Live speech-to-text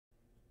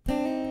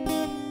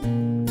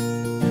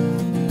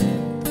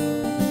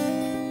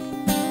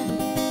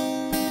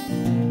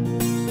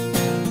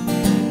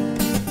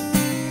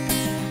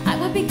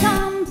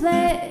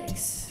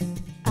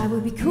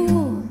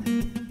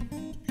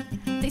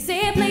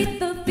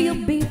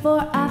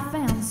before I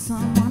found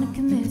someone to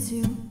commit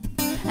to,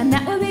 and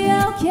that would be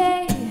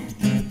okay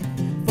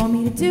for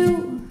me to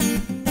do.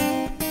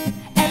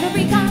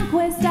 Every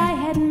conquest I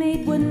had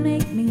made would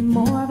make me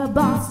more of a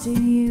boss to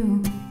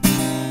you.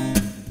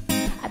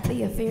 I'd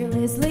be a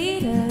fearless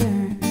leader,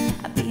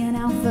 I'd be an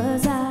alpha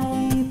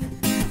type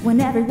when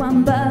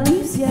everyone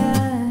believes ya.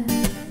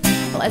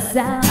 Plus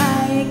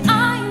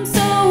I'm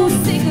so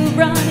sick of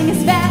running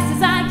as fast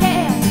as I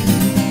can,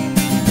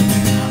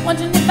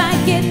 wondering if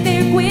I'd get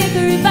there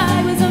quicker if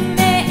I was a man.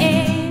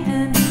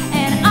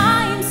 And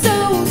I'm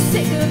so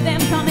sick of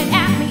them coming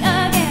at me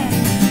again,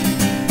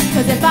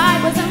 'cause if I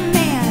was a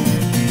man,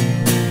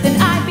 then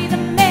I'd be the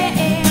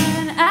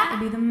man, I'd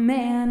be the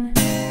man,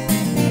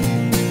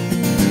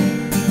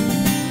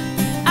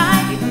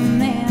 I'd be the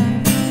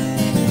man.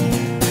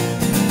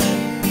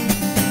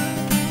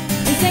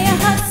 They say I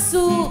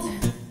hustled,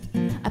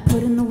 I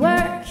put in the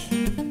work.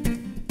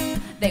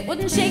 They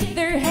wouldn't shake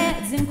their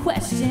heads and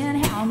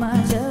question how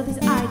much of this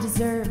I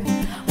deserve.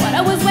 What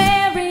I was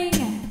wearing,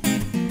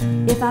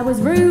 if I was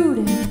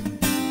rude,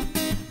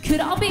 could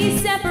all be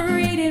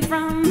separated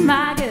from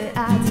my good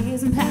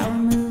ideas and power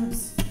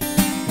moves.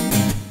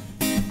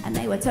 And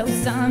they would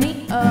toast on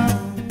me, oh,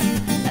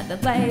 let the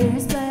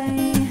players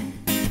play,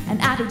 and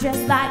I'd be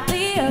dressed like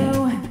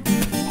Leo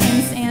in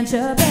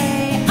Sancho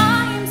Bay. I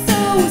am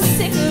so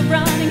sick of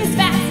running as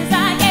fast as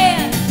I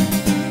can,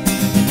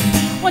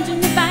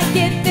 wondering if I'd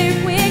get there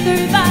quicker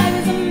if I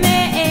was a man.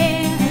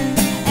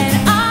 And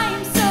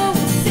I'm so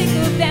sick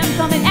of them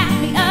coming at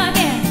me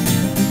again,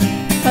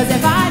 'cause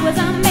if I was a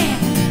man,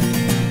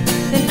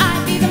 then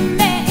I'd be the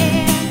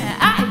man,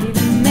 I'd be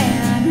the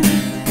man,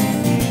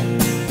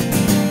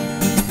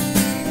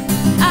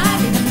 I'd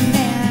be the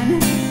man.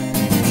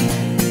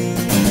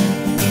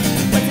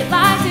 What's it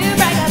like to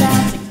brag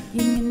about $1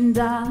 million,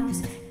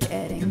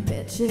 getting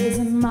bitches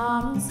and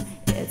models?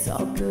 It's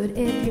all good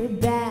if you're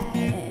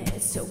bad,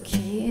 it's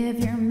okay if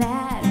you're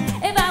mad.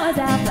 If I was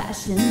out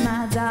flashing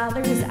my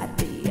dollars, I'd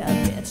be a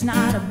bitch,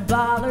 not a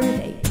baller.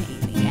 They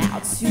paint me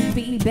out to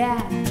be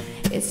bad,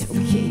 it's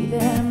okay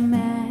that I'm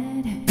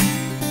mad.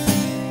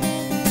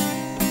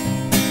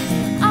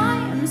 I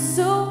am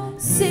so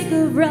sick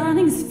of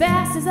running as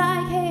fast as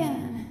I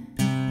can,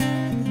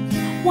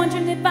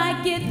 wondering if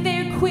I'd get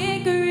there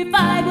quicker if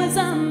I was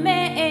a man.